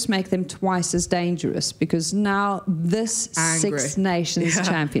doesn't that just make them twice as dangerous? Because now this Six Nations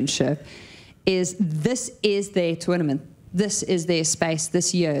Championship is their tournament. This is their space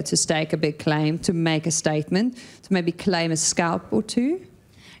this year to stake a big claim, to make a statement, to maybe claim a scalp or two.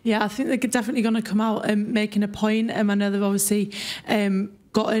 Yeah, I think they're definitely going to come out and making a point. I know they've obviously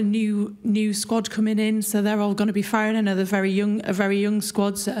got a new squad coming in, so they're all going to be firing. I know they're a very young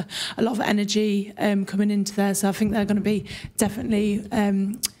squad, so a lot of energy coming into there. So I think they're going to be definitely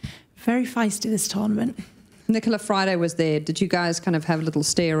very feisty this tournament. Nicola Friday was there. Did you guys kind of have a little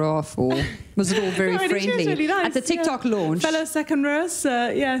stare off, or was it all very friendly? She was really nice, at the TikTok launch? Fellow second rows,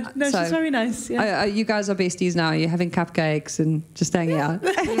 so she's very nice. Yeah. You guys are besties now. You're having cupcakes and just hanging out.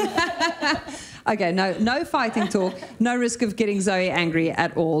 Okay, no fighting talk. No risk of getting Zoe angry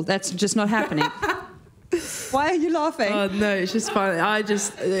at all. That's just not happening. Why are you laughing? Oh no, it's just funny.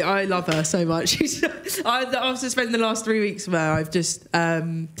 I love her so much. After spending the last 3 weeks with her, I've just I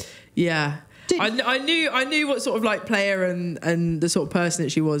knew what sort of like player and the sort of person that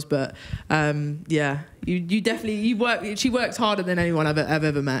she was, but you definitely she works harder than anyone I've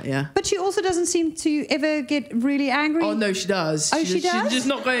ever met. Yeah, but she also doesn't seem to ever get really angry. Oh no, she does. Oh, she does. She's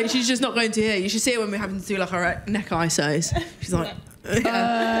just not going to hear. You should see her when we're having to do like our neck ISOs. She's like angry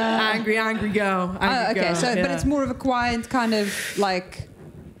girl. Angry girl. But it's more of a quiet kind of like.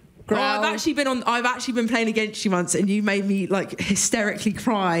 Oh, I've actually been playing against you once, and you made me like hysterically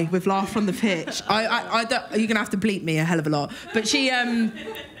cry with laughter on the pitch. You're gonna have to bleep me a hell of a lot. But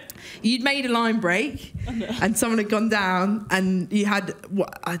you'd made a line break, and someone had gone down, and you had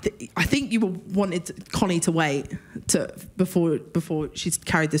I think you wanted Connie to wait before she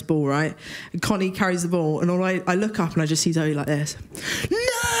carried this ball, right? And Connie carries the ball, and I look up and I just see Zoe like this.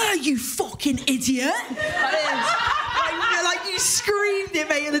 No, you fucking idiot! Like you screamed it,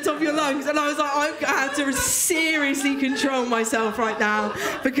 mate, at the top of your lungs, and I was like, I have to seriously control myself right now,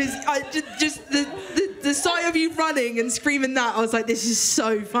 because I just the sight of you running and screaming that, I was like, this is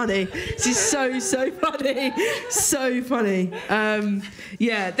so funny. This is so funny, so funny.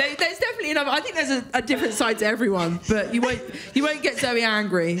 There's definitely another. I think there's a different side to everyone, but you won't get Zoe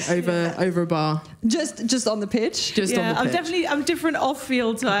angry over a bar. Just on the pitch. On the pitch. I'm different off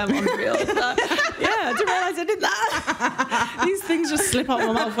field to I am on field. I didn't realise I did that. These things just slip out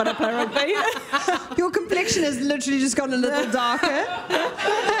my mouth when I play rugby. Your complexion has literally just gone a little darker.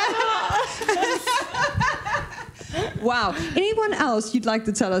 Wow. Anyone else you'd like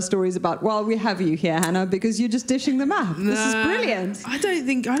to tell us stories about while we have you here, Hannah? Because you're just dishing them up. This is brilliant. I don't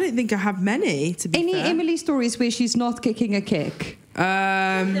think I have many, to be fair. Emily stories where she's not kicking a kick?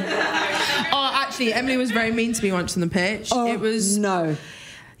 Actually, Emily was very mean to me once on the pitch. Oh, it was no.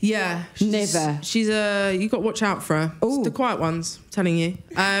 Yeah, never. She's you got to watch out for her. It's the quiet ones, I'm telling you.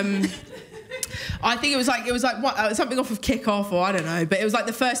 I think it was like what, something off of kick-off, or I don't know, but it was like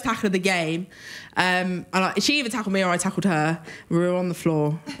the first tackle of the game. And she either tackled me or I tackled her. We were on the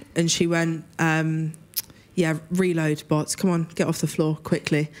floor, and she went, reload, bots. Come on, get off the floor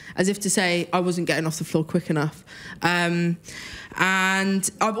quickly, as if to say I wasn't getting off the floor quick enough. And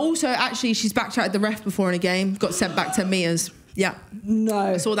I've also she's backchatted the ref before in a game, got sent back 10 metres. Yeah. No.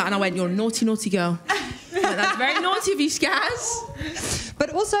 I saw that and I went, you're a naughty, naughty girl. That's very naughty of you, Scaz. But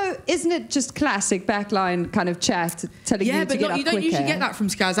also, isn't it just classic backline kind of chat telling you to get up quicker? Yeah, but you don't usually get that from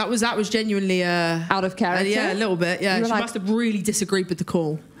Scaz. That was genuinely... out of character? Yeah, a little bit, yeah. She must have really disagreed with the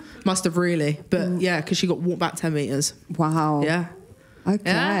call. Must have really. But yeah, because she got walked back 10 metres. Wow. Yeah.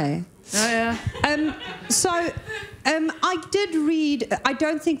 Okay. Yeah. I did read, I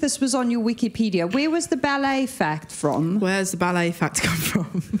don't think this was on your Wikipedia. Where was the ballet fact from? Where's the ballet fact come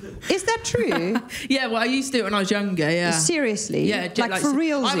from? Is that true? Yeah, well, I used to do it when I was younger, yeah. Seriously? Yeah. Like for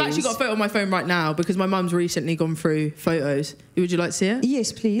real? I've actually got a photo on my phone right now because my mum's recently gone through photos. Would you like to see it?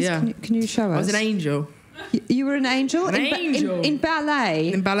 Yes, please. Yeah. Can you show us? I was an angel. You were an angel? In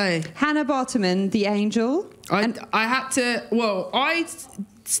ballet? In ballet. Hannah Botterman, the angel? I had to... Well, I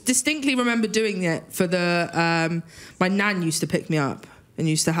distinctly remember doing it for the... my nan used to pick me up and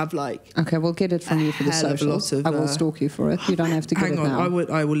used to have like... Okay, we'll get it from you for the socials. I will stalk you for it. You don't have to get it now. Hang on,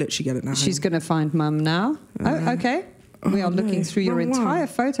 I will literally get it now. She's going to find Mum now. Oh, okay. We are looking through your entire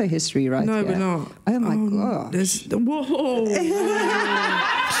photo history right here. No, we're not. Oh, my God. Whoa.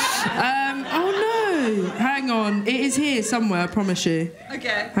 Oh, no. Hang on. on. It is here somewhere, I promise you.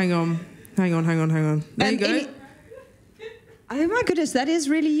 Okay. Hang on. There you go. Oh my goodness, that is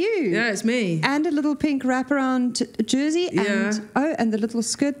really you. Yeah, it's me. And a little pink wraparound jersey. Yeah. And the little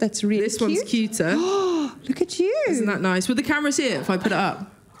skirt, that's really This cute. one's cuter. Oh, look at you. Isn't that nice? Will the camera see it if I put it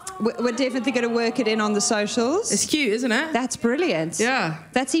up? We're definitely going to work it in on the socials. It's cute, isn't it? That's brilliant. Yeah.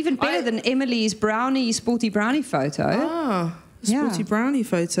 That's even better than Emily's sporty brownie photo. Oh, sporty brownie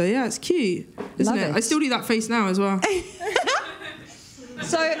photo. Yeah, it's cute, isn't it? I still do that face now as well.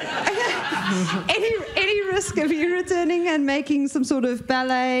 So, any risk of you returning and making some sort of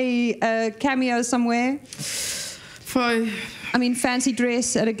ballet cameo somewhere? I mean, fancy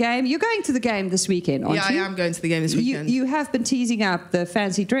dress at a game. You're going to the game this weekend, aren't you? Yeah, I am going to the game this weekend. You have been teasing up the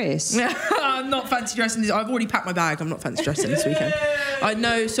fancy dress. I'm not fancy dressing. I've already packed my bag. I'm not fancy dressing this weekend. I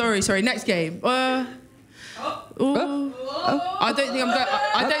know. Sorry. Next game. I don't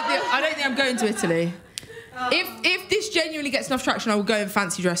think I'm going to Italy. If this genuinely gets enough traction, I will go in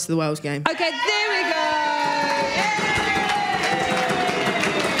fancy dress to the Wales game. Okay, there we go.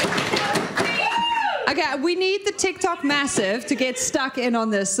 Okay, we need the TikTok massive to get stuck in on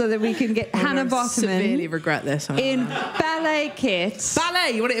this so that we can get Hannah Botterman. Severely regret this. In ballet kits.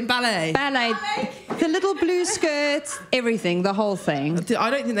 Ballet? You want it in ballet? Ballet. The little blue skirt, everything, the whole thing. I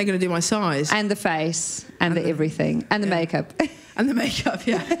don't think they're going to do my size. And the face, and the everything, and the makeup. And the makeup,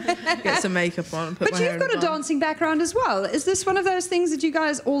 yeah. Get some makeup on and put my hair in But you've got a dancing background as well. Is this one of those things that you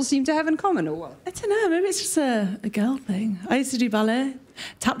guys all seem to have in common, or what? I don't know, maybe it's just a girl thing. I used to do ballet,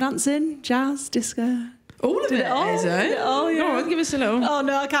 tap dancing, jazz, disco. All of it, Ezo? Oh, yeah. Go on, give us a little. Oh,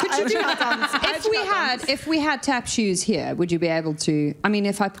 no, I can't. Could you do dance. if we had tap shoes here, would you be able to... I mean,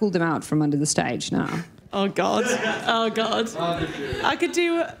 if I pulled them out from under the stage now. Oh, God. I could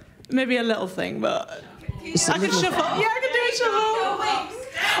do maybe a little thing, but... I could shuffle. Yeah, I could do a shuffle.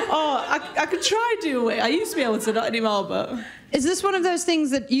 Oh, I could try do a wig. I used to be able to, not anymore, but... Is this one of those things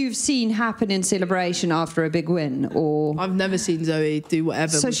that you've seen happen in celebration after a big win, or...? I've never seen Zoe do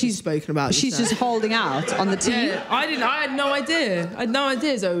whatever she's spoken about. She's just holding out on the team? Yeah, I had no idea. I had no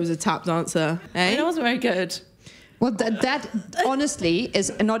idea Zoe was a tap dancer. Eh? It wasn't very good. Well, that honestly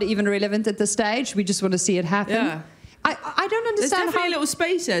is not even relevant at this stage. We just want to see it happen. Yeah. I don't understand. There's definitely a little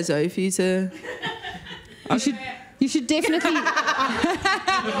space there, Zoe, for you to... You should definitely... No,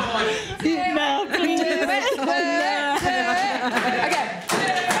 please. Okay.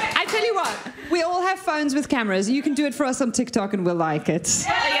 I tell you what, we all have phones with cameras. You can do it for us on TikTok and we'll like it. So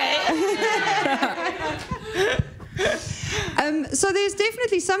there's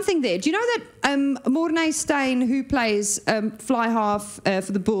definitely something there. Do you know that Mornay Steyn, who plays fly half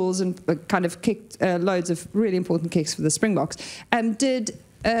for the Bulls and kind of kicked loads of really important kicks for the Springboks, did...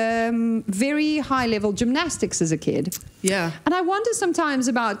 very high-level gymnastics as a kid. Yeah. And I wonder sometimes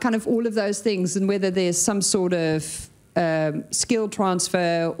about kind of all of those things and whether there's some sort of skill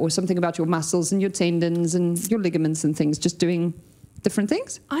transfer or something about your muscles and your tendons and your ligaments and things, just doing different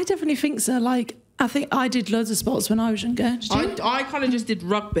things. I definitely think so. Like, I think I did loads of sports when I was younger. I kind of just did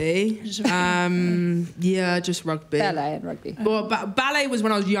rugby. Yeah, just rugby. Ballet and rugby. Well, ballet was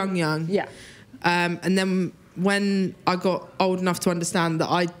when I was young. Yeah. And then when I got old enough to understand that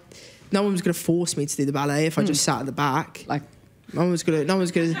no one was going to force me to do the ballet if I just sat at the back. Like, no one was going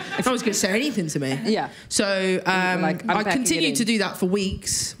to say anything to me. Yeah. So I continued to do that for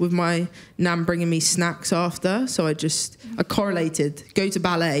weeks with my nan bringing me snacks after. So I correlated. Go to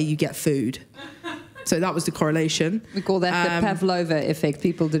ballet, you get food. So that was the correlation. We call that the Pavlova effect.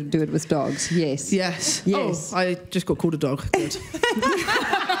 People do it with dogs. Yes. Yes. Yes. Oh, I just got called a dog. Good.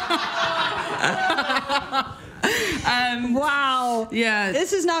 Wow. Yeah.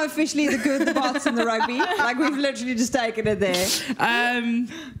 This is now officially the good, the bots, and the rugby. Like, we've literally just taken it there.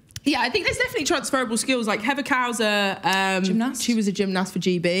 Yeah, I think there's definitely transferable skills. Like Heather Cowser, gymnast. She was a gymnast for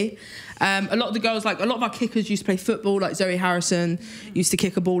GB. A lot of the girls, like a lot of our kickers used to play football. Like Zoe Harrison used to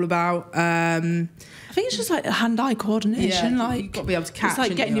kick a ball about. I think it's just like hand-eye coordination. Yeah, like you've got to be able to catch. It's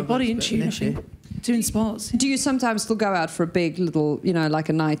like getting your body in tune. I think. Doing sports. Do you sometimes still go out for a big little, like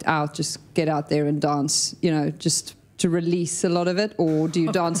a night out, just get out there and dance, just to release a lot of it? Or do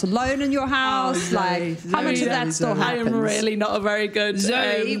you dance alone in your house? How much of that still happens? I am really not a very good...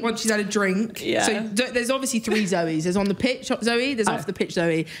 Zoe, once she's had a drink. Yeah. So there's obviously 3 Zoes. There's on the pitch Zoe, there's off the pitch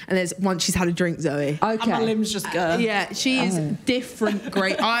Zoe, and there's once she's had a drink Zoe. Okay. And my limbs just go. Yeah, she is different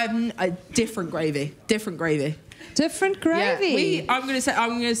gravy. I'm a different gravy. Different gravy. Different gravy. Yeah, I'm gonna say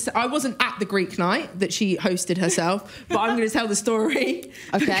I wasn't at the Greek night that she hosted herself, but I'm gonna tell the story.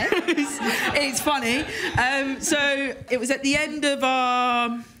 Okay. It's funny. So it was at the end of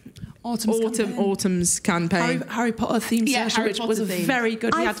our autumn's campaign. Harry Potter theme session, which was very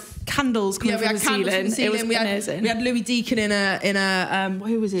good. We had candles coming from the ceiling. It was amazing. We had Louis Deacon in a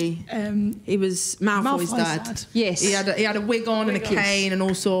who was he? He was Malfoy's dad. Yes. He had a wig on and a cane and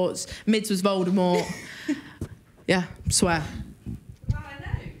all sorts. Mids was Voldemort. Yeah, swear.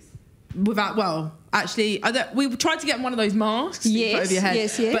 Actually, we tried to get him one of those masks you put over your head,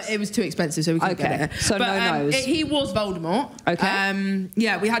 yes. but it was too expensive, so we couldn't get it. So no nose. He was Voldemort. Okay.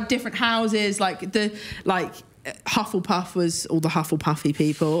 Yeah, we had different houses, Hufflepuff was all the Hufflepuffy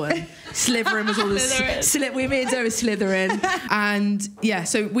people, and Slytherin was all the we made Zoe Slytherin, and yeah,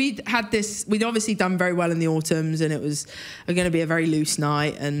 so we'd obviously done very well in the autumns, and it was going to be a very loose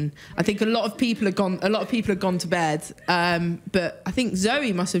night, and I think a lot of people had gone to bed, but I think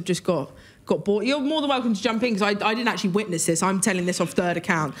Zoe must have just got bored. You're more than welcome to jump in because I didn't actually witness this. I'm telling this off third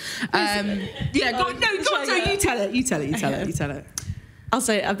account. You tell it. I'll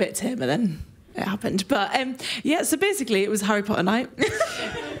say it a bit tamer then. It happened, but so basically it was Harry Potter night.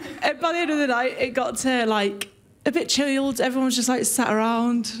 And by the end of the night it got to like a bit chilled. Everyone was just like sat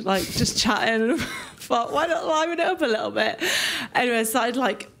around like just chatting, and thought, why not liven it up a little bit? Anyway, I started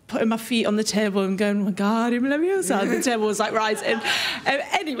like putting my feet on the table and going, oh my God, the table was like rising.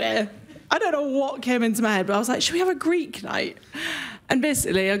 Anyway, I don't know what came into my head, but I was like, should we have a Greek night? And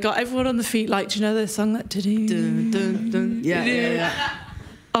basically I got everyone on the feet like, do you know the song that dun, dun, dun. Yeah.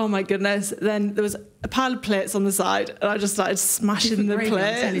 Oh my goodness. Then there was a pile of plates on the side and I just started smashing the plates.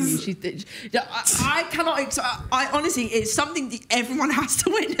 I'm telling you, I cannot, honestly, it's something that everyone has to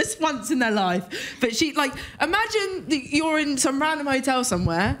witness once in their life. But imagine that you're in some random hotel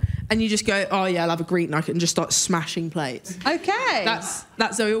somewhere and you just go, oh yeah, I'll have a Greek night, and just start smashing plates. Okay. That's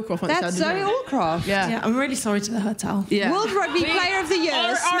Zoe Aldcroft. That's Zoe Aldcroft. Yeah, I'm really sorry to the hotel. Yeah. World Rugby Player of the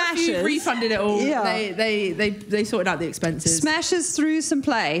Year, Smashes. Refunded it all. Yeah. They sorted out the expenses. Smashes through some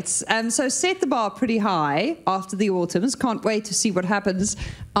plates. So set the bar pretty high after the autumns. Can't wait to see what happens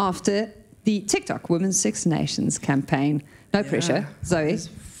after the TikTok Women's Six Nations campaign. No pressure, Zoe.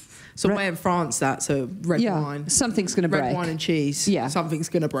 It's away in France, so red wine. Something's going to break. Red wine and cheese. Yeah. Something's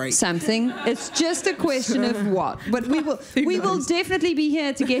going to break. Something. It's just a question of what. But we will definitely be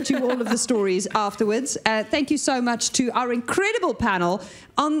here to get you all of the stories afterwards. Thank you so much to our incredible panel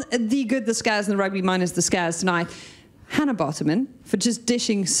on the Good, the Scaz, and the Rugby minus the Scaz tonight. Hannah Botterman, for just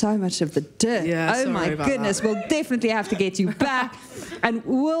dishing so much of the dirt. Yeah, oh my goodness, we'll definitely have to get you back. And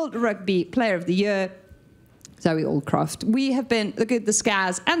World Rugby Player of the Year, Zoe Aldcroft. We have been the Good, the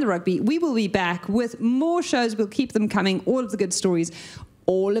Scaz, and the Rugby. We will be back with more shows. We'll keep them coming. All of the good stories,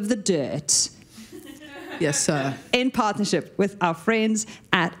 all of the dirt. Yes, sir. In partnership with our friends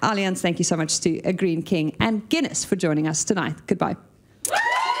at Allianz. Thank you so much to Green King and Guinness for joining us tonight. Goodbye.